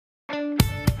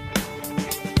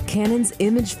Canon's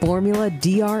image formula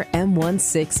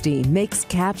DR-M160 makes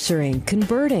capturing,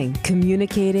 converting,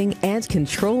 communicating, and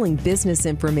controlling business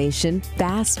information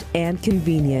fast and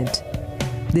convenient.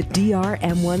 The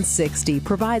DR-M160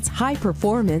 provides high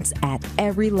performance at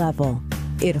every level.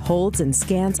 It holds and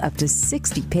scans up to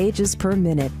 60 pages per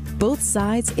minute, both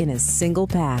sides in a single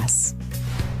pass.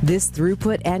 This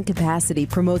throughput and capacity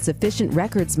promotes efficient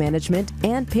records management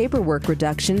and paperwork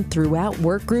reduction throughout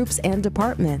work groups and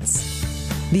departments.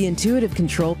 The intuitive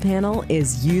control panel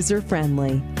is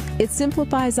user-friendly. It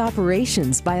simplifies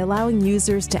operations by allowing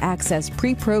users to access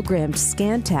pre-programmed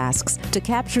scan tasks to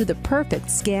capture the perfect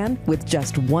scan with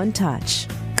just one touch.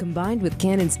 Combined with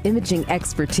Canon's imaging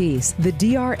expertise, the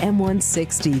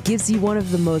DR-M160 gives you one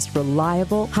of the most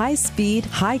reliable, high-speed,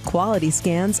 high-quality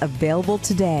scans available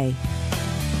today.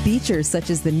 Features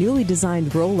such as the newly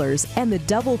designed rollers and the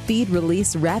double feed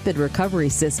release rapid recovery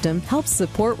system help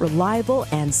support reliable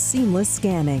and seamless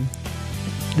scanning.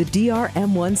 The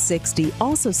DR-M160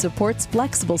 also supports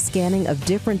flexible scanning of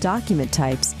different document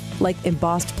types, like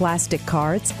embossed plastic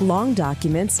cards, long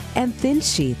documents, and thin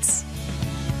sheets.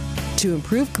 To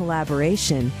improve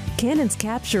collaboration, Canon's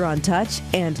Capture on Touch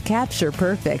and Capture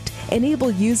Perfect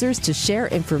enable users to share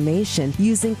information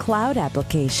using cloud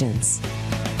applications.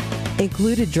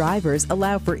 Included drivers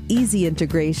allow for easy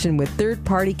integration with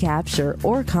third-party capture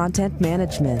or content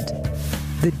management.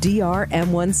 The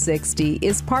DR-M160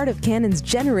 is part of Canon's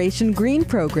Generation Green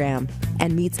program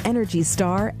and meets ENERGY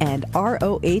STAR and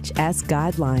ROHS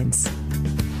guidelines.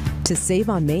 To save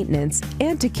on maintenance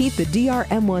and to keep the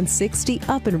DR-M160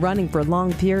 up and running for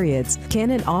long periods,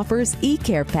 Canon offers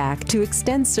eCare Pack to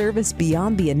extend service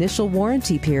beyond the initial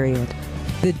warranty period.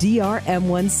 The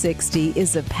DR-M160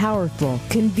 is a powerful,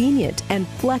 convenient, and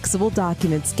flexible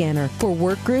document scanner for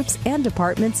work groups and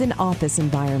departments in office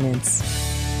environments.